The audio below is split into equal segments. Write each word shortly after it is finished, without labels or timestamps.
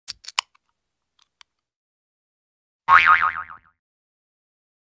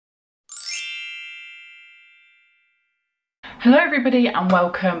Hello everybody and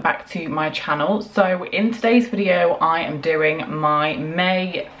welcome back to my channel. So in today's video I am doing my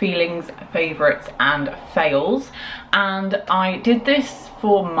May feelings, favourites and fails, and I did this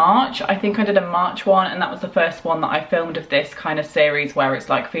for March. I think I did a March one and that was the first one that I filmed of this kind of series where it's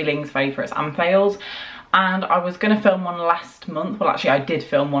like feelings, favourites and fails. And I was going to film one last month. Well, actually I did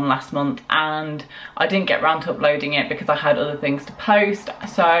film one last month and I didn't get around to uploading it because I had other things to post.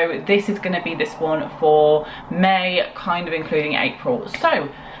 So this is going to be this one for May, kind of including April.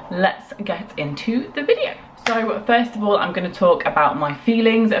 So let's get into the video. So first of all, I'm going to talk about my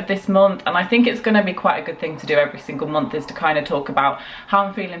feelings of this month, and I think it's going to be quite a good thing to do every single month, is to kind of talk about how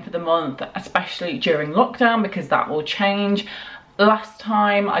I'm feeling for the month, especially during lockdown, because that will change. Last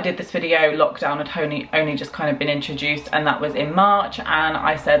time I did this video, lockdown had only just kind of been introduced, and that was in March, and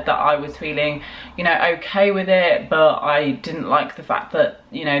I said that I was feeling, you know, okay with it, but I didn't like the fact that,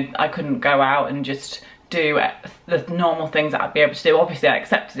 you know, I couldn't go out and just do the normal things that I'd be able to do. Obviously I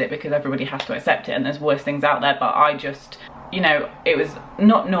accepted it because everybody has to accept it and there's worse things out there, but I just, you know, it was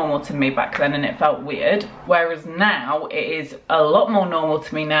not normal to me back then and it felt weird. Whereas now it is a lot more normal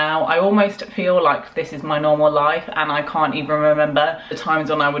to me now. I almost feel like this is my normal life, and I can't even remember the times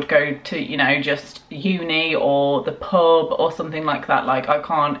when I would go to, you know, just uni or the pub or something like that. Like I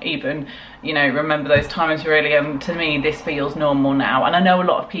can't even, you know, remember those times really, and to me this feels normal now. And I know a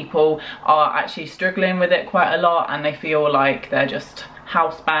lot of people are actually struggling with it quite a lot and they feel like they're just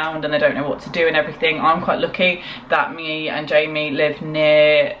housebound and they don't know what to do and everything. I'm quite lucky that me and Jamie live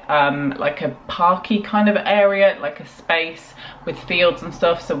near like a parky kind of area, like a space with fields and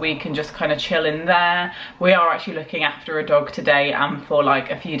stuff, so we can just kind of chill in there. We are actually looking after a dog today and for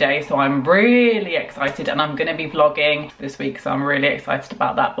like a few days, so I'm really excited, and I'm going to be vlogging this week, so I'm really excited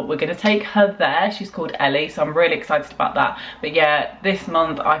about that. But we're going to take her there. She's called Ellie, so I'm really excited about that. But yeah, this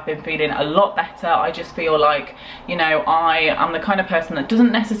month I've been feeling a lot better. I just feel like, you know, I am the kind of person that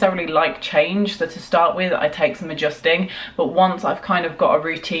doesn't necessarily like change, so to start with I take some adjusting, but once I've kind of got a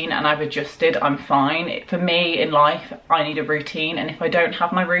routine and I've adjusted, I'm fine. For me in life, I need a routine, and if I don't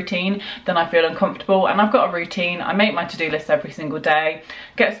have my routine then I feel uncomfortable. And I've got a routine. I make my to-do list every single day,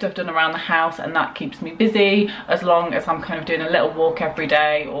 get stuff done around the house, and that keeps me busy. As long as I'm kind of doing a little walk every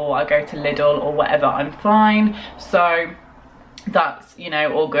day or I go to Lidl or whatever, I'm fine. So that's, you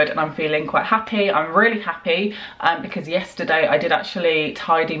know, all good, and I'm feeling quite happy. I'm really happy because yesterday I did actually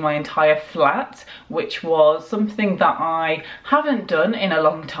tidy my entire flat, which was something that I haven't done in a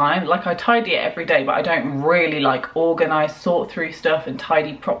long time. Like I tidy it every day, but I don't really like organise, sort through stuff and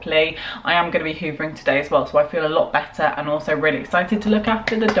tidy properly. I am going to be hoovering today as well, so I feel a lot better and also really excited to look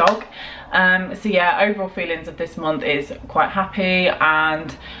after the dog. So yeah, overall feelings of this month is quite happy,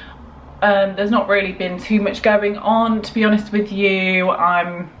 and there's not really been too much going on, to be honest with you.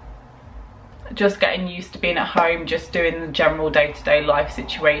 I'm just getting used to being at home, just doing the general day-to-day life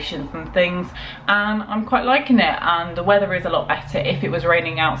situations and things, and I'm quite liking it. And the weather is a lot better. If it was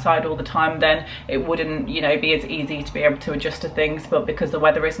raining outside all the time, then it wouldn't, you know, be as easy to be able to adjust to things, but because the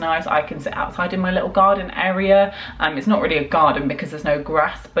weather is nice, I can sit outside in my little garden area. It's not really a garden because there's no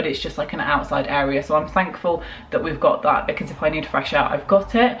grass, but it's just like an outside area, so I'm thankful that we've got that, because if I need fresh air, I've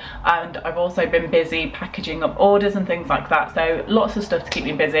got it. And I've also been busy packaging up orders and things like that, so lots of stuff to keep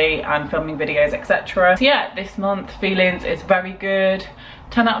me busy and filming videos, etc. So yeah, this month feelings is very good.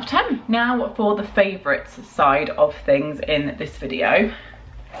 10 out of 10. Now for the favourites side of things in this video.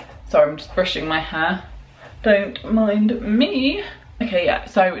 Sorry, I'm just brushing my hair, don't mind me. Okay, yeah,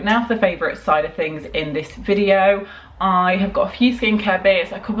 so now for the favourites side of things in this video. I have got a few skincare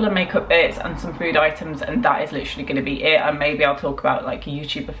bits, a couple of makeup bits and some food items, and that is literally going to be it. And maybe I'll talk about like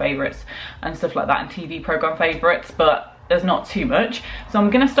YouTuber favourites and stuff like that and TV programme favourites, but there's not too much. So I'm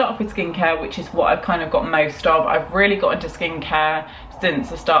going to start off with skincare, which is what I've kind of got most of. I've really got into skincare since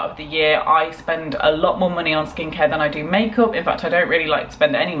the start of the year. I spend a lot more money on skincare than I do makeup. In fact, I don't really like to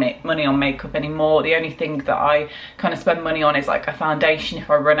spend any money on makeup anymore. The only thing that I kind of spend money on is like a foundation if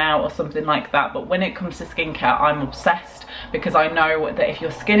I run out or something like that. But when it comes to skincare, I'm obsessed, because I know that if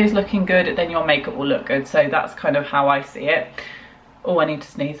your skin is looking good, then your makeup will look good. So that's kind of how I see it. Oh, I need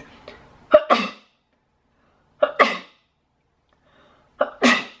to sneeze.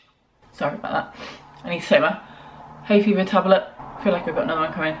 Sorry about that. I need to take my hay fever tablet. I feel like I've got another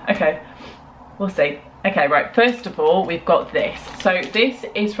one coming. Okay, we'll see. Okay, right, first of all, we've got this. So this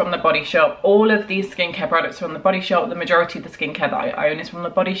is from the Body Shop. All of these skincare products are from the Body Shop. The majority of the skincare that I own is from the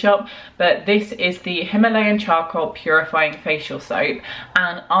Body Shop. But this is the Himalayan Charcoal Purifying Facial Soap.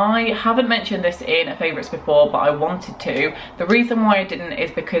 And I haven't mentioned this in favourites before, but I wanted to. The reason why I didn't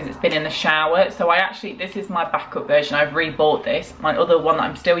is because it's been in the shower. So I actually, this is my backup version. I've rebought this. My other one that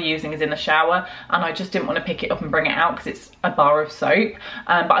I'm still using is in the shower. And I just didn't want to pick it up and bring it out because it's a bar of soap.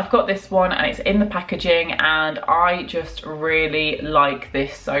 But I've got this one and it's in the packaging. And I just really like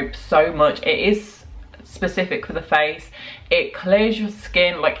this soap so much. It is specific for the face. It clears your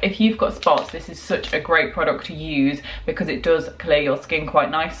skin. Like if you've got spots, this is such a great product to use because it does clear your skin quite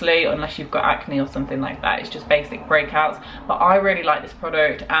nicely, unless you've got acne or something like that. It's just basic breakouts. But I really like this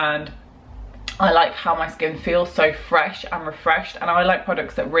product, and I like how my skin feels so fresh and refreshed, and I like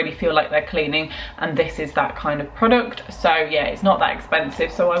products that really feel like they're cleaning, and this is that kind of product. So yeah, it's not that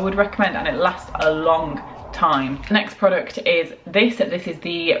expensive, so I would recommend, and it lasts a long time. The next product is this. This is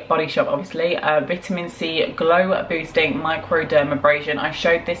the Body Shop, obviously, vitamin C glow boosting microdermabrasion. I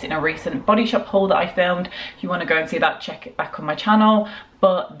showed this in a recent Body Shop haul that I filmed. If you want to go and see that, check it back on my channel.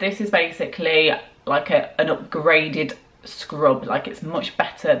 But this is basically like an upgraded scrub. Like it's much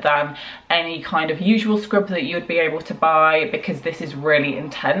better than any kind of usual scrub that you would be able to buy, because this is really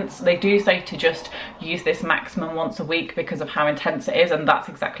intense. They do say to just use this maximum once a week because of how intense it is, and that's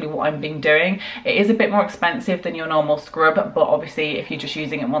exactly what I've been doing. It is a bit more expensive than your normal scrub, but obviously if you're just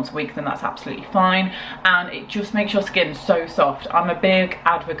using it once a week, then that's absolutely fine, and it just makes your skin so soft. I'm a big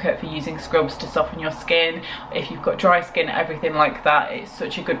advocate for using scrubs to soften your skin. If you've got dry skin, everything like that, it's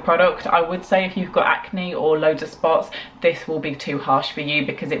such a good product. I would say if you've got acne or loads of spots, this will be too harsh for you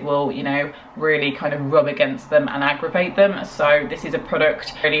because it will, you know, really kind of rub against them and aggravate them. So this is a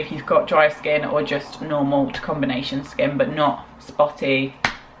product really if you've got dry skin or just normal to combination skin, but not spotty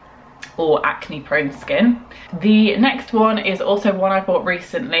or acne prone skin. The next one is also one I bought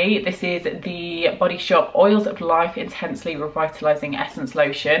recently. This is the Body Shop Oils of Life Intensely Revitalizing Essence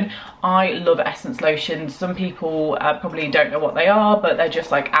Lotion. I love essence lotions. Some people probably don't know what they are, but they're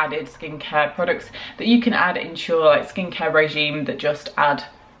just like added skincare products that you can add into your like skincare regime that just add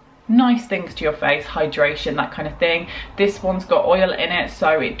nice things to your face, hydration, that kind of thing. This one's got oil in it,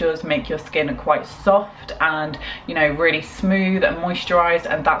 so it does make your skin quite soft and, you know, really smooth and moisturized,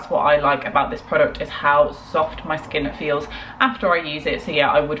 and that's what I like about this product, is how soft my skin feels after I use it. So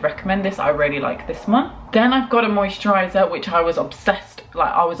yeah, I would recommend this. I really like this one. Then I've got a moisturizer which I was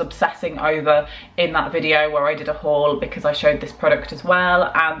obsessing over in that video where I did a haul, because I showed this product as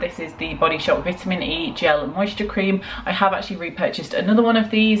well, and this is the Body Shop Vitamin E Gel Moisture Cream. I have actually repurchased another one of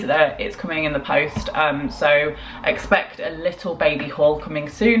these. It's coming in the post, so expect a little baby haul coming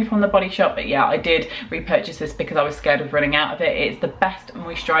soon from the Body Shop. But yeah, I did repurchase this because I was scared of running out of it. It's the best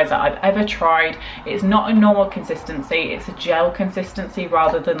moisturizer I've ever tried. It's not a normal consistency, it's a gel consistency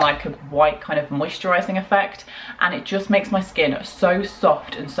rather than like a white kind of moisturizing effect, and it just makes my skin so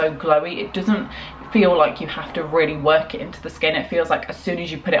soft and so glowy. It doesn't feel like you have to really work it into the skin. It feels like as soon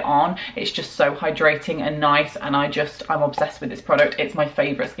as you put it on, it's just so hydrating and nice, and I'm obsessed with this product. It's my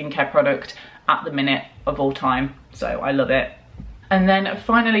favorite skincare product at the minute of all time, so I love it. And then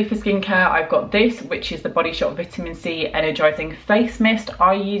finally for skincare, I've got this, which is the Body Shop Vitamin C Energizing Face Mist.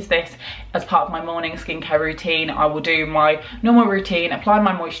 I use this as part of my morning skincare routine. I will do my normal routine, apply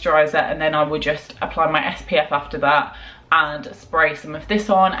my moisturizer, and then I will just apply my SPF after that and spray some of this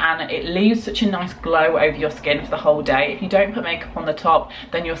on, and it leaves such a nice glow over your skin for the whole day. If you don't put makeup on the top,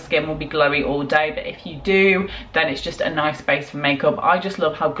 then your skin will be glowy all day, but if you do, then it's just a nice base for makeup. I just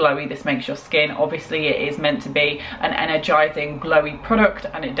love how glowy this makes your skin. Obviously it is meant to be an energizing glowy product,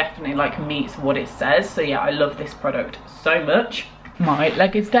 and it definitely like meets what it says. So yeah, I love this product so much. My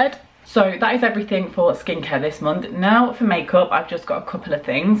leg is dead. So that is everything for skincare this month. Now for makeup, I've just got a couple of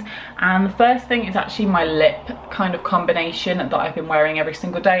things, and the first thing is actually my lip kind of combination that I've been wearing every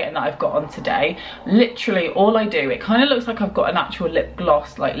single day and that I've got on today. Literally all I do, it kind of looks like I've got an actual lip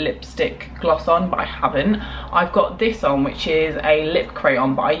gloss, like lipstick gloss on, but I haven't. I've got this on, which is a lip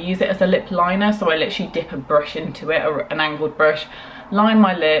crayon, but I use it as a lip liner, so I literally dip a brush into it, or an angled brush, line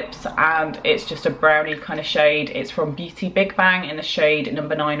my lips, and it's just a brownie kind of shade. It's from Beauty Big Bang in the shade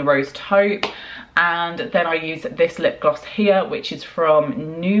number 9 Rose Taupe. And then I use this lip gloss here, which is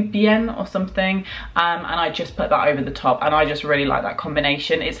from Nubian or something, and I just put that over the top, and I just really like that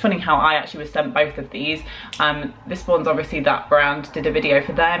combination. It's funny how I actually was sent both of these. This one's obviously that brand, did a video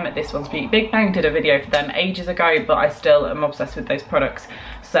for them. This one's Beauty Big Bang, did a video for them ages ago, but I still am obsessed with those products.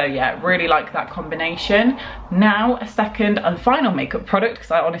 So yeah, really like that combination. Now a second and final makeup product,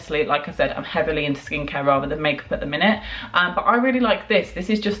 because I honestly, like I said, I'm heavily into skincare rather than makeup at the minute, but I really like this. This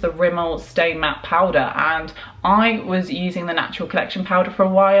is just the Rimmel Stay Matte matte powder, and I was using the Natural Collection powder for a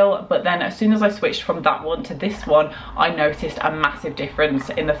while, but then as soon as I switched from that one to this one, I noticed a massive difference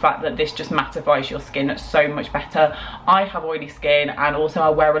in the fact that this just mattifies your skin so much better. I have oily skin, and also I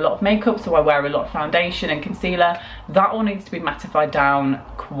wear a lot of makeup, so I wear a lot of foundation and concealer. That all needs to be mattified down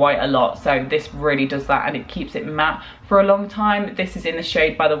quite a lot, so this really does that, and it keeps it matte for a long time. This is in the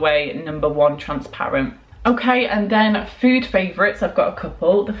shade, by the way, number 1 transparent. Okay, and then food favorites, I've got a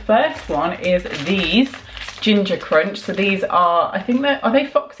couple. The first one is these ginger crunch. So these are, I think are they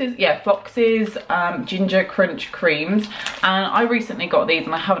Fox's? Yeah, Fox's ginger crunch creams, and I recently got these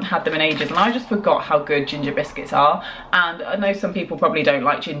and I haven't had them in ages, and I just forgot how good ginger biscuits are. And I know some people probably don't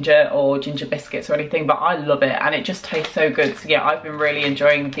like ginger or ginger biscuits or anything, but I love it, and it just tastes so good. So yeah, I've been really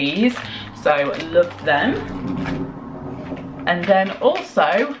enjoying these, so love them. And then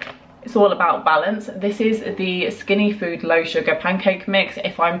also, it's all about balance. This is the Skinny Food Low Sugar Pancake Mix.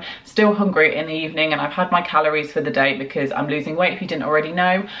 If I'm still hungry in the evening and I've had my calories for the day because I'm losing weight, if you didn't already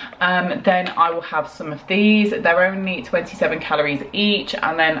know, then I will have some of these. They're only 27 calories each,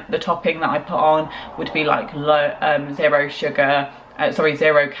 and then the topping that I put on would be like zero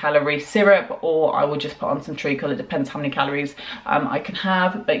calorie syrup, or I will just put on some treacle. It depends how many calories I can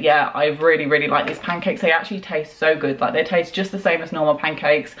have. But yeah, I really like these pancakes. They actually taste so good. Like, they taste just the same as normal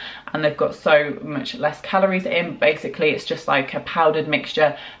pancakes, and they've got so much less calories in. Basically, it's just like a powdered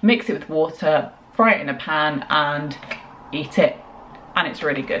mixture. Mix it with water, fry it in a pan, and eat it. And it's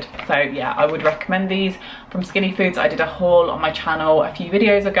really good. So yeah, I would recommend these from Skinny Foods. I did a haul on my channel a few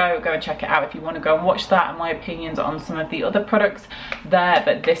videos ago. Go and check it out if you want to go and watch that, and my opinions on some of the other products there.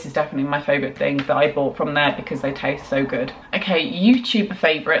 But this is definitely my favourite thing that I bought from there because they taste so good. Okay, YouTuber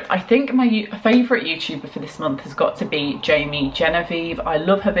favourites. I think my favourite YouTuber for this month has got to be Jamie Genevieve. I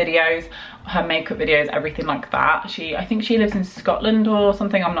love her videos, her makeup videos, everything like that. I think she lives in Scotland or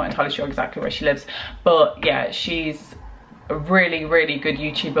something. I'm not entirely sure exactly where she lives, but yeah, she's a really good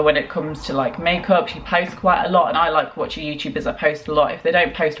YouTuber when it comes to like makeup. She posts quite a lot, and I like watching YouTubers that post a lot. If they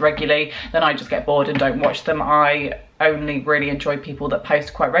don't post regularly, then I just get bored and don't watch them. I only really enjoy people that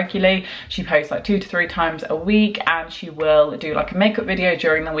post quite regularly. She posts like 2 to 3 times a week, and she will do like a makeup video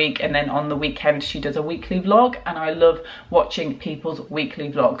during the week, and then on the weekend she does a weekly vlog, and I love watching people's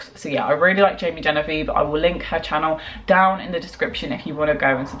weekly vlogs. So yeah, I really like Jamie Genevieve. I will link her channel down in the description if you want to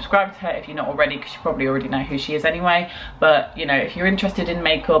go and subscribe to her if you're not already, because you probably already know who she is anyway. But you know, if you're interested in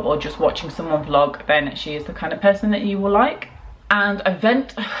makeup or just watching someone vlog, then she is the kind of person that you will like. And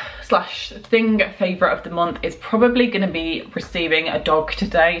event slash thing favourite of the month is probably going to be receiving a dog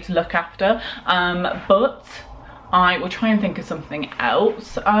today to look after, but I will try and think of something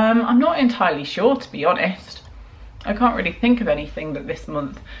else. I'm not entirely sure, to be honest. I can't really think of anything that this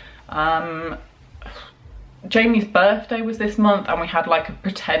month. Jamie's birthday was this month, and we had like a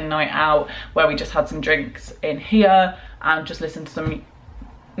pretend night out where we just had some drinks in here and just listened to some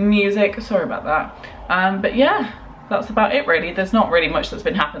music. Sorry about that. But yeah, that's about it really. There's not really much that's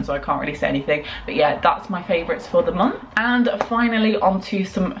been happened, so I can't really say anything. But yeah, that's my favourites for the month. And finally, on to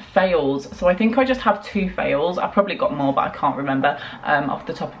some fails. So I think I just have 2 fails. I probably got more, but I can't remember off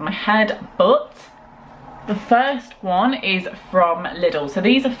the top of my head. But the first one is from Lidl. So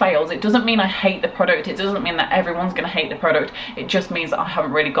these are fails. It doesn't mean I hate the product. It doesn't mean that everyone's going to hate the product. It just means that I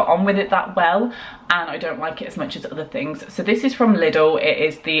haven't really got on with it that well, and I don't like it as much as other things. So this is from Lidl. It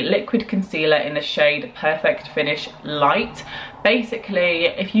is the liquid concealer in the shade Perfect Finish Light. Basically,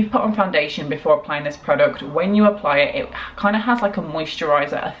 if you put on foundation before applying this product, when you apply it, it kind of has like a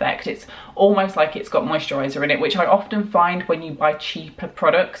moisturizer effect. It's almost like it's got moisturizer in it, which I often find when you buy cheaper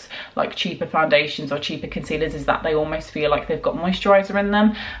products, like cheaper foundations or cheaper concealers, is that they almost feel like they've got moisturizer in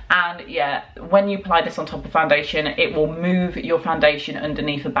them. And yeah, when you apply this on top of foundation, it will move your foundation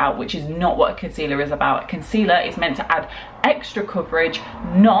underneath about, which is not what a concealer is about. A concealer is meant to add extra coverage,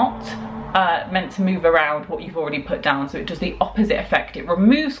 not meant to move around what you've already put down. So it does the opposite effect. It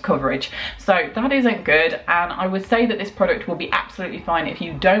removes coverage, so that isn't good. And I would say that this product will be absolutely fine if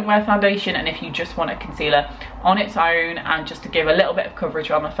you don't wear foundation, and if you just want a concealer on its own and just to give a little bit of coverage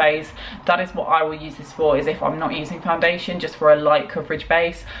around the face. That is what I will use this for, is if I'm not using foundation, just for a light coverage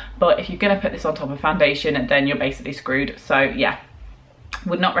base. But if you're going to put this on top of foundation, then you're basically screwed. So yeah,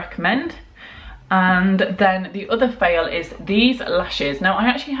 would not recommend. And then the other fail is these lashes. Now I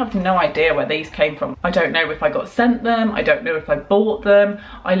actually have no idea where these came from. I don't know if I got sent them, I don't know if I bought them.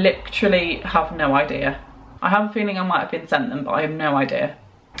 I literally have no idea. I have a feeling I might have been sent them, but I have no idea.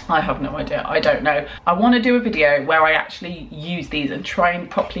 I have no idea, I don't know. I want to do a video where I actually use these and try and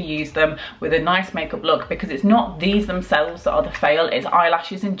properly use them with a nice makeup look, because it's not these themselves that are the fail, it's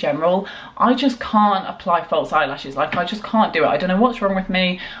eyelashes in general. I just can't apply false eyelashes, like I just can't do it. I don't know what's wrong with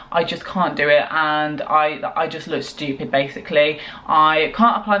me, I just can't do it, and I just look stupid basically. I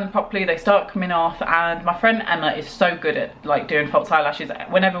can't apply them properly, they start coming off, and my friend Emma is so good at like doing false eyelashes.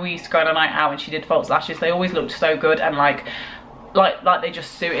 Whenever we used to go on a night out and she did false lashes, they always looked so good, and like they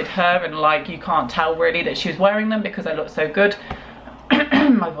just suited her, and like you can't tell really that she was wearing them because they look so good.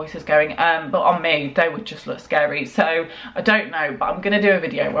 My voice is going, but on me they would just look scary. So I don't know, but I'm gonna do a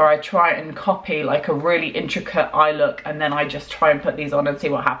video where I try and copy like a really intricate eye look, and then I just try and put these on and see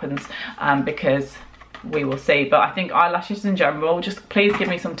what happens, because we will see. But I think eyelashes in general, just please give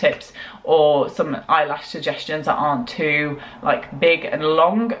me some tips or some eyelash suggestions that aren't too like big and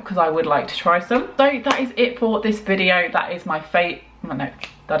long, because I would like to try some. So that is it for this video. That is my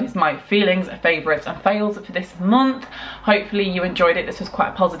that is my feelings, favourites and fails for this month. Hopefully you enjoyed it. This was quite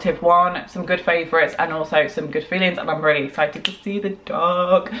a positive one, some good favourites and also some good feelings, and I'm really excited to see the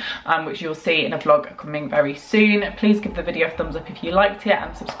dog, which you'll see in a vlog coming very soon. Please give the video a thumbs up if you liked it,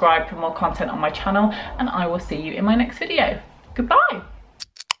 and subscribe for more content on my channel, and I will see you in my next video. Goodbye.